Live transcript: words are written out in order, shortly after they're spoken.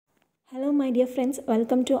Hello my dear friends,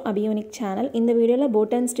 welcome to Abionic channel. இந்த வீடியோல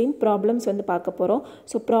boat and stream problems வந்து பார்க்க போறோம்.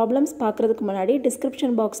 So problems பார்க்கிறதுக்கு முன்னாடி description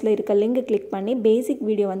boxல இருக்க link click பண்ணி basic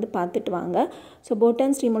video வந்து பார்த்துட்டு வாங்க. So boat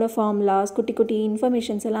and stream ஓட formulas, குட்டி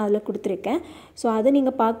informations எல்லாம் அதுல கொடுத்திருக்கேன். So அதை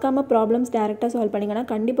நீங்க பார்க்காம problems டைரக்ட்டா சால்வ் பண்ணீங்கனா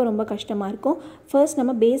கண்டிப்பா ரொம்ப கஷ்டமா இருக்கும். First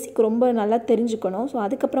நம்ம basic ரொம்ப நல்லா தெரிஞ்சுக்கணும். So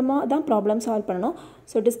அதுக்கு அப்புறமா தான் problem solve பண்ணனும்.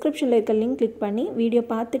 So descriptionல இருக்க link click பண்ணி வீடியோ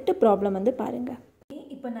பார்த்துட்டு problem வந்து பாருங்க.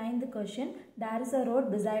 இப்போ 9th question. There is a road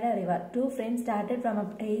beside a river. Two friends started from a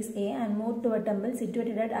place A and moved to a temple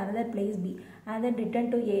situated at another place B and then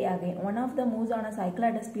returned to A again. One of them moves on a cycle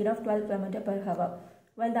at a speed of 12 km per hour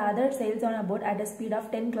while the other sails on a boat at a speed of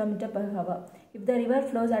 10 km per hour. If the river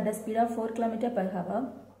flows at a speed of 4 km per hour,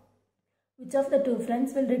 which of the two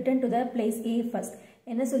friends will return to the place A first?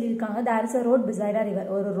 என்ன சொல்லிருக்காங்க? There is a road beside a river.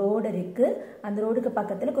 ஒரு road இருக்கு, அந்த ரோடுக்கு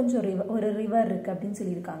பக்கத்துல கொஞ்சம் ஒரு river இருக்கு அப்படினு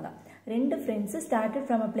சொல்லிருக்காங்க. ரெண்டு friends started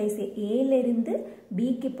from a place A ல இருந்து B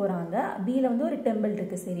க்கு போறாங்க. B ல வந்து ஒரு டெம்பிள்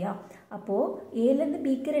இருக்கு, சரியா? அப்போ A ல இருந்து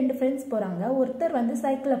B க்கு ரெண்டு फ्रेंड्स போறாங்க. ஒருத்தர் வந்து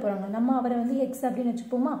சைக்கிள்ல போறாங்க. நம்ம அவரை வந்து X அப்படினு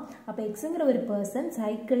வெச்சுப்போமா? அப்ப Xங்கற ஒரு पर्सन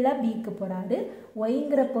சைக்கிள்ல B க்கு போறாரு.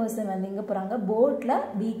 Yங்கற पर्सन வந்து எங்க போறாங்க? போட்ல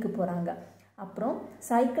B க்கு போறாங்க. அப்புறம்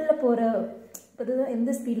சைக்கிள்ல போற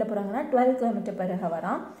எந்த ஸ்பீட்ல போறாங்கன்னா 12 km per hour.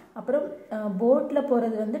 அப்புறம் போட்ல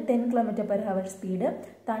போறது வந்து 10 km per hour ஸ்பீடு.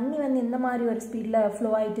 தண்ணி வந்து இந்த மாதிரி ஒரு ஸ்பீட்ல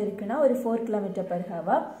ஃப்ளோ ஆயிட்டு இருக்குன்னா ஒரு 4 km per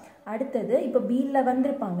hour. அடுத்து இப்போ B ல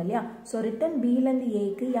வந்திருப்பாங்க இல்லையா? சோ ரிட்டர்ன் B ல இருந்து A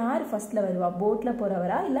க்கு யார் ஃபர்ஸ்ட்ல வருவா? போட்ல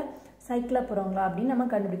போறவரா இல்ல சைக்கிள்ல போறவங்களா அப்படி நம்ம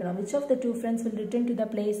கண்டுபிடிக்கணும். Which of the two friends will return to the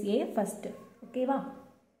place A first? ஓகேவா?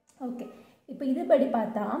 ஓகே. இப்போ இதுபடி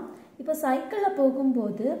பார்த்தா இப்போ சைக்கிள்ல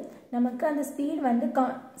போகும்போது நமக்கு அந்த ஸ்பீட் வந்து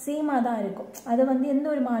சேமா தான் இருக்கும். அது வந்து எந்த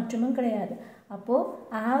ஒரு மாற்றமும் கிடையாது. அப்போ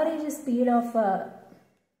ஆவரேஜ் ஸ்பீட் ஆஃப்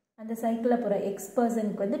அந்த சைக்கிள்ல போற X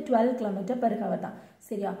पर्सனுக்கு வந்து 12 km per hour தான்,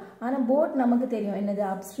 சரியா? ஆனா போட் நமக்கு தெரியும் என்னது,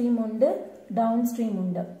 அப் ஸ்ட்ரீம் உண்டு, டவுன் ஸ்ட்ரீம்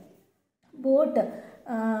உண்டு. போட்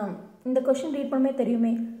இந்த क्वेश्चन ரீட் பண்ணவே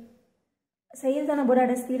தெரியுமே. sails on a boat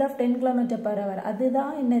at a speed of 10 km per hour.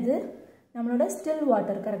 அதுதான் என்னது, நம்மளோட ஸ்டில்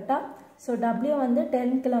வாட்டர், கரெக்ட்டா? So W வந்து 10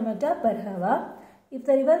 km per hour. If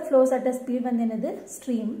the river flows at a speed வந்து என்னது,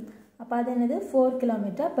 stream. அப்ப அது என்னது 4 km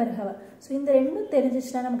per hour. So இந்த ரெண்டும்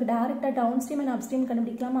தெரிஞ்சிச்சுனா நமக்கு டைரக்ட்டா டவுன் ஸ்ட்ரீம் and அப்ஸ்ட்ரீம்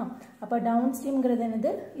கண்டுபிடிக்கலாமா? அப்ப டவுன் ஸ்ட்ரீம்ங்கிறது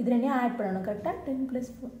என்னது, இது ரெண்டையும் ஆட் பண்ணனும், கரெக்ட்டா? 10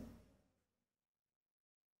 + 4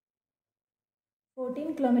 14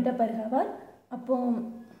 km per hour. அப்போ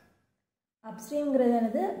அப்ஸ்ட்ரீம்ங்கிறது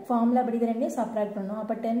என்னது, ஃபார்முலா படி இது ரெண்டையும் சப்ட்ராக்ட் பண்ணனும்.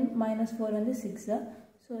 அப்ப 10 - 4 வந்து 6.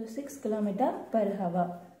 So 6 km per hour.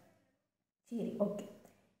 சரி, ஓகே.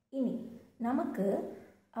 இனி நமக்கு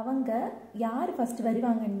அவங்க யார் ஃபர்ஸ்ட்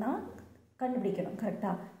வருவாங்கன்னா கண்டுபிடிக்கணும்,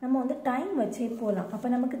 கரெக்ட்டா? நம்ம வந்து டைம் வச்சே போலாம். அப்ப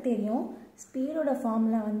நமக்கு தெரியும் ஸ்பீடோட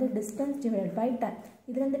ஃபார்முலா வந்து distance divided by time.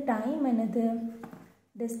 இதுல இருந்து டைம் என்னது,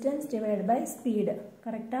 distance divided by speed,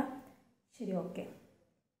 கரெக்ட்டா? சரி, ஓகே.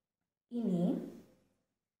 இனி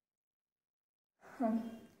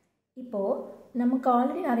இப்போ நமக்கு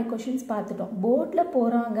ஆல்ரெடி நிறைய क्वेश्चंस பார்த்துட்டோம். போட்ல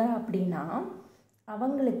போறாங்க அப்படினா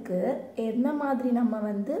அவங்களுக்கு என்ன மாதிரி நம்ம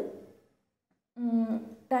வந்து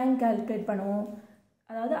டைம் கால்குலேட் பண்ணுவோம்.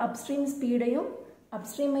 அதாவது அப்ஸ்ட்ரீம் ஸ்பீடையும்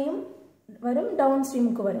அப்ஸ்ட்ரீமையும் வரும், டவுன்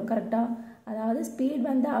ஸ்ட்ரீமுக்கு வரும், கரெக்ட்டா? அதாவது ஸ்பீட்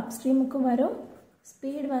வந்து அப்ஸ்ட்ரீமுக்கு வரும்,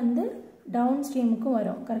 ஸ்பீட் வந்து டவுன் ஸ்ட்ரீமுக்கு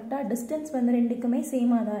வரும், கரெக்ட்டா? டிஸ்டன்ஸ் வந்து ரெண்டுக்குமே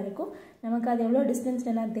சேமா தான் இருக்கும். நமக்கு அது எவ்வளவு டிஸ்டன்ஸ்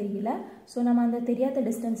எல்லாம் தெரியல. சோ நம்ம அந்த தெரியாத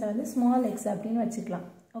டிஸ்டன்ஸை வந்து ஸ்மால் x அப்படினு வச்சுக்கலாம்.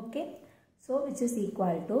 Okay. So which is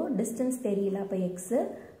equal to distance தெரியல, அப்ப x,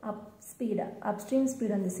 upstream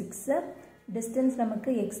speed வந்து 6, distance நமக்கு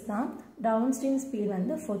x தான், downstream speed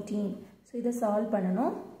வந்து 14. so இதை solve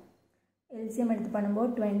பண்ணனும். LCM எடுத்து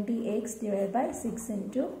பண்ணும்போது 20x divided by 6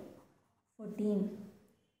 into 14.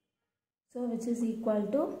 so which is equal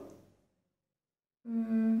to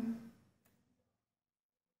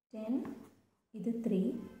 10, இது 3,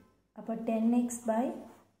 அப்ப 10x by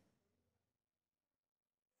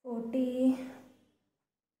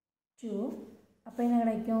 42. அப்ப என்ன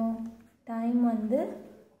கிடைக்கும், டைம் வந்து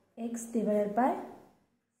x divided by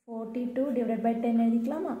 42 divided by 10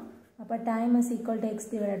 எழுதிக்கலாமா? அப்ப time is equal to x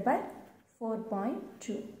divided by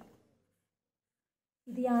 4.2.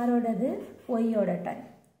 இது யாரோடது, y யோட டைம்.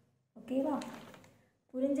 ஓகேவா?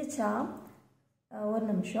 புரிஞ்சிச்சா? ஒரு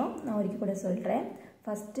நிமிஷம் நான் ஒருக்கி கூட சொல்றேன்.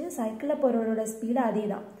 ஃபர்ஸ்ட் சைக்கிள்ல போறவரோட ஸ்பீட்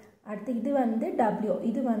அதேதான். அடுத்து இது வந்து W,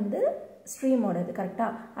 இது வந்து ஸ்ட்ரீமோடது, கரெக்ட்டா?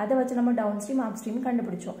 அதை வச்சு நம்ம டவுன் ஸ்ட்ரீம் அப் ஸ்ட்ரீம்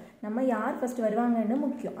கண்டுபிடிச்சோம். நம்ம யார் ஃபர்ஸ்ட் வருவாங்கன்னு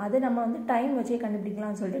முக்கியம். அது நம்ம வந்து டைம் வச்சே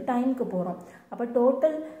கண்டுபிடிக்கலாம்னு சொல்லிட்டு டைம்க்கு போறோம். அப்ப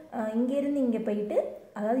டோட்டல் இங்க இருந்து இங்க போயிட்டு,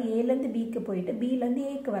 அதாவது A ல இருந்து B க்கு போயிட்டு B ல இருந்து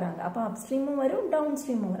A க்கு வராங்க. அப்ப அப் ஸ்ட்ரீமும் வரும், டவுன்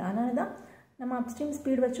ஸ்ட்ரீமும் வரும். அதனால தான் நம்ம அப் ஸ்ட்ரீம்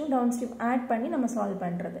ஸ்பீட் வச்சும் டவுன் ஸ்ட்ரீம் ஆட் பண்ணி நம்ம சால்வ்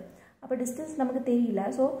பண்றது. அப்ப டிஸ்டன்ஸ் நமக்கு தெரியல.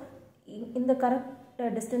 சோ இந்த கரெக்ட்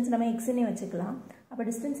distance நம்ம x னே வச்சுக்கலாம். அப்ப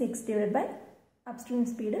distance x divided by upstream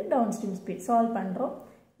speed downstream speed solve பண்ணுறோம்.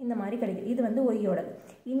 இந்த மாதிரி கிடைக்குது. இது வந்து ஒய்யோடது.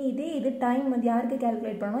 இனி இது டைம் வந்து யாருக்கு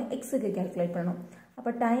கேல்குலேட் பண்ணணும்? எக்ஸுக்கு கேல்குலேட் பண்ணணும்.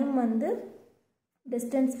 அப்போ டைம் வந்து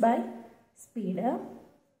டிஸ்டன்ஸ் பை ஸ்பீடு.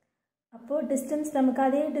 அப்போது டிஸ்டன்ஸ் நமக்கு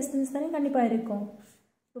அதே டிஸ்டன்ஸ் தானே கண்டிப்பாக இருக்கும்.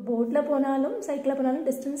 இப்போ போட்டில் போனாலும் சைக்கிளில் போனாலும்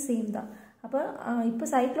டிஸ்டன்ஸ் சேம் தான். அப்போ இப்போ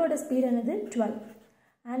சைக்கிளோட ஸ்பீடு என்னது? 12.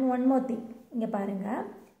 அண்ட் ஒன் மோர் திங், இங்கே பாருங்கள்,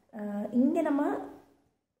 இங்கே நம்ம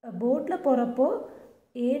போட்டில் போகிறப்போ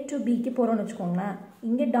A to Bக்கு போகிறோன்னு வச்சுக்கோங்களேன்.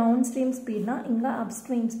 இங்கே டவுன் ஸ்ட்ரீம் ஸ்பீட்னா இங்கே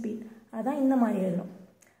அப்ஸ்ட்ரீம் ஸ்பீட், அதான் இந்த மாதிரி எழுதணும்.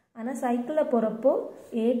 ஆனால் சைக்கிளில் போகிறப்போ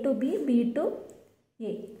A to B, B to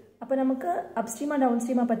A. அப்போ நமக்கு அப்ஸ்ட்ரீமாக டவுன்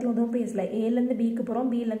ஸ்ட்ரீமாக பற்றி எதுவும் பேசலை. ஏலேருந்து பிக்கு போகிறோம்,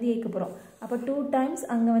 பிலேருந்து ஏக்கு போகிறோம். அப்போ 2 times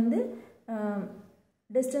அங்கே வந்து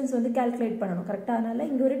டிஸ்டன்ஸ் வந்து கேல்குலேட் பண்ணணும் கரெக்டாக. அதனால்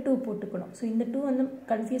இங்கே ஒரு 2 போட்டுக்கணும். ஸோ இந்த 2 வந்து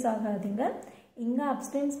கன்ஃபியூஸ் ஆகாதீங்க. இங்கே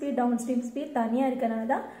upstream speed down stream speed தனியாக இருக்கிறனால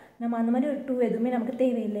தான் நம்ம அந்த மாதிரி ஒரு 2 எதுவுமே நமக்கு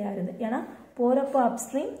தேவையில்லையா இருக்குது. ஏன்னா போகிறப்போ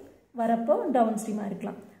அப்ஸ்ட்ரீம் வரப்போ டவுன் ஸ்ட்ரீமாக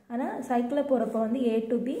இருக்கலாம். ஆனால் சைக்கிளில் போகிறப்போ வந்து A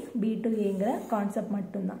to B, B to Aங்கிற concept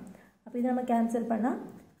மட்டும்தான். அப்போ இதை நம்ம கேன்சல் பண்ணால்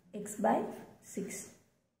x/6.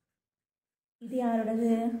 இது யாரோடது?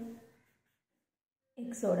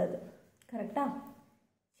 எக்ஸோடது. கரெக்டா?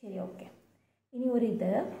 சரி, ஓகே. இனி ஒரு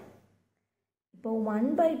இது இப்போ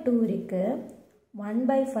 1/2 இருக்குது,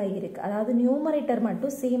 1/5 இருக்குது. அதாவது நியூமரேட்டர்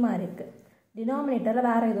மட்டும் சேமாக இருக்குது, டினாமினேட்டரில்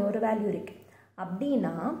வேறு ஏதோ ஒரு வேல்யூ இருக்குது.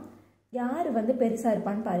 அப்படின்னா யார் வந்து பெருசாக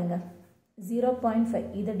இருப்பான்னு பாருங்கள். 0.5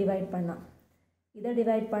 இதை டிவைட்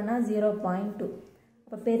பண்ணால் 0.2.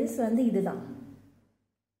 அப்போ பெருசு வந்து இதுதான்.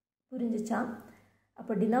 புரிஞ்சிச்சா?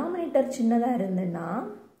 அப்போ டினாமினேட்டர் சின்னதாக இருந்ததுன்னா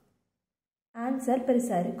ஆன்சர்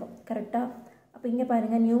பெருசாக இருக்கும். கரெக்டாக? அப்போ இங்கே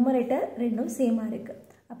பாருங்கள், நியூமரேட்டர் ரெண்டும் சேமாக இருக்குது.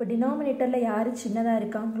 அப்போ டினாமினேட்டரில் யார் சின்னதாக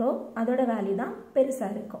இருக்காங்களோ அதோட வேல்யூ தான்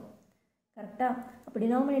பெருசாக இருக்கும். கரெக்டாக? அப்போ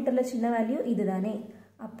டினாமினேட்டரில் சின்ன வேல்யூ இது தானே.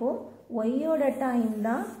 அப்போது ஒய்யோட டைம்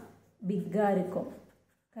தான் பிக்காக இருக்கும்.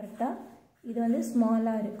 கரெக்டாக? இது வந்து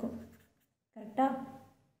ஸ்மாலாக இருக்கும். கரெக்டாக?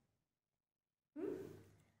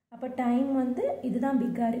 அப்போ டைம் வந்து இதுதான்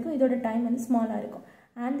பிக்காக இருக்கும், இதோட டைம் வந்து ஸ்மாலாக இருக்கும்.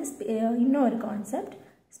 அண்ட் இன்னொரு concept,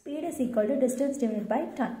 speed is equal to distance divided by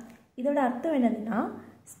time. இதோட அர்த்தம் என்னதுன்னா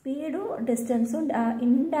ஸ்பீடும் டிஸ்டன்ஸும்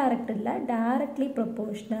இன்டைரக்ட் இல்லை, டைரக்ட்லி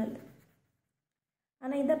ப்ரொபோஷ்னல்.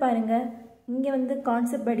 ஆனால் இதை பாருங்கள், இங்கே வந்து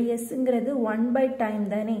கான்செப்ட் படி எஸ்ங்கிறது 1/time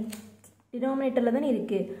தானே, டினாமினேட்டரில் தானே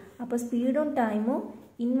இருக்குது. அப்போ ஸ்பீடும் டைமும்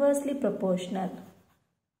inversely proportional.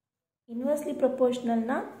 Inversely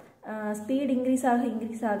ப்ரொபோஷ்னல்னால் speed increase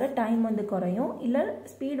ஆக டைம் வந்து குறையும், இல்லை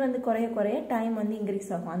ஸ்பீட் வந்து குறைய டைம் வந்து இன்க்ரீஸ்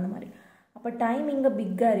ஆகும், அந்த மாதிரி. அப்போ டைம் இங்கே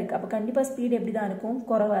பிக்காக இருக்குது, அப்போ கண்டிப்பாக ஸ்பீட் எப்படி தான் இருக்கும்?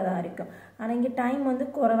 குறைவாக தான் இருக்கும். ஆனால் இங்கே டைம் வந்து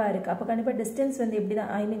குறைவாக இருக்குது, அப்போ கண்டிப்பாக டிஸ்டன்ஸ் வந்து எப்படி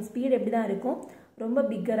தான் ஸ்பீட் எப்படி தான் இருக்கும்? ரொம்ப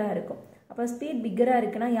பிக்கராக இருக்கும். அப்போ ஸ்பீட் பிக்கராக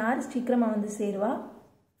இருக்குன்னா யார் சீக்கிரமாக வந்து சேருவா?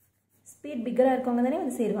 ஸ்பீட் பிக்கராக இருக்கவங்க தானே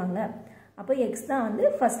வந்து சேருவாங்க. அப்போ எக்ஸ் தான் வந்து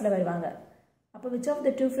ஃபஸ்ட்டில் வருவாங்க. அப்போ which of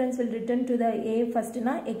the 2 friends will return to the A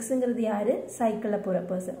ஃபஸ்ட்டுனா எக்ஸுங்கிறது யார்? சைக்கிளில் போகிற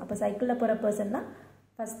பர்சன். அப்போ சைக்கிளில் போகிற பர்சன் தான்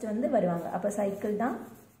ஃபஸ்ட்டு வந்து வருவாங்க. அப்போ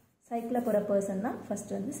சைக்கிளில் போகிற பர்சன் தான்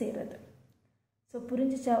ஃபஸ்ட்டு வந்து சேர்றது. ஸோ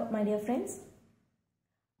புரிஞ்சிச்சா மை டியர் ஃப்ரெண்ட்ஸ்?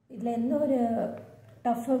 இதில் எந்த ஒரு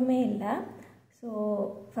டஃப்புமே இல்லை. ஸோ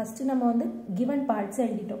ஃபஸ்ட்டு நம்ம வந்து கிவன் பார்ட்ஸ்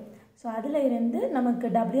எழுதிட்டோம். ஸோ அதில் இருந்து நமக்கு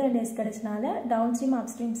W and S கிடச்சனால down stream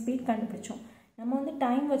upstream speed கண்டுபிடிச்சோம். நம்ம வந்து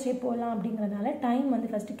டைம் வச்சே போகலாம் அப்படிங்கிறதுனால டைம் வந்து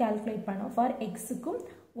ஃபஸ்ட்டு கேல்குலேட் பண்ணோம். ஃபார் எக்ஸுக்கும்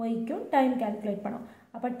ஒய்க்கும் டைம் கேல்குலேட் பண்ணோம்.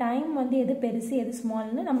 அப்போ டைம் வந்து எது பெருசு எது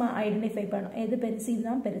ஸ்மால்னு நம்ம ஐடென்டிஃபை பண்ணோம். எது பெருசு,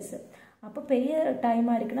 இதுதான் பெருசு. அப்போ பெரிய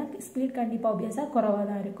டைமாக இருக்குன்னா ஸ்பீட் கண்டிப்பாக ஆப்வியஸாக குறைவாக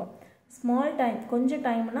தான் இருக்கும். ஸ்மால் டைம் கொஞ்சம்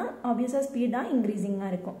டைம்னா ஆப்வியஸாக ஸ்பீட் தான்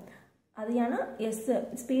இன்க்ரீஸிங்காக இருக்கும். அது ஏன்னா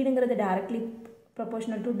ஸ்பீடுங்கிறது டைரக்ட்லி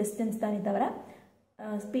ப்ரொபோஷனல் டு டிஸ்டன்ஸ் தானே தவிர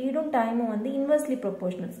ஸ்பீடும் டைமும் வந்து இன்வெர்ஸ்லி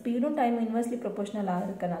ப்ரொபோஷனல். ஸ்பீடும் டைமும் இன்வெர்ஸ்லி ப்ரொபோஷனலாக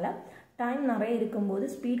இருக்கனால டைம் நிறைய இருக்கும்போது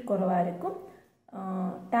ஸ்பீட் குறைவாக இருக்கும்,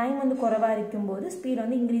 டைம் வந்து குறைவாக இருக்கும்போது ஸ்பீட்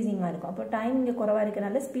வந்து இன்க்ரீஸிங்காக இருக்கும். அப்போ டைம் இங்கே குறைவாக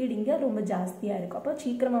இருக்கனால ஸ்பீட் இங்கே ரொம்ப ஜாஸ்தியாக இருக்கும். அப்போ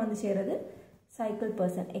சீக்கிரமாக வந்து சேருறது cycle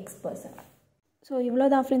person, X person. So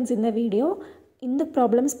இவ்வளோதான் ஃப்ரெண்ட்ஸ் இந்த வீடியோ. இந்த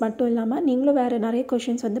ப்ராப்ளம்ஸ் மட்டும் இல்லாமல் நீங்களும் வேறு நிறைய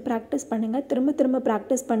கொஷின்ஸ் வந்து ப்ராக்டிஸ் பண்ணுங்கள். திரும்ப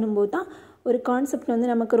ப்ராக்டிஸ் பண்ணும்போது தான் ஒரு கான்செப்ட்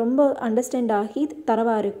வந்து நமக்கு ரொம்ப அண்டர்ஸ்டாண்ட் ஆகி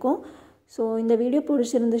தரவாக இருக்கும். ஸோ இந்த வீடியோ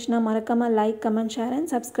பிடிச்சிருந்துச்சுன்னா மறக்காமல் like, comment, share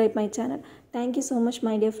and subscribe my channel. Thank you so much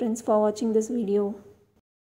my dear friends for watching this video.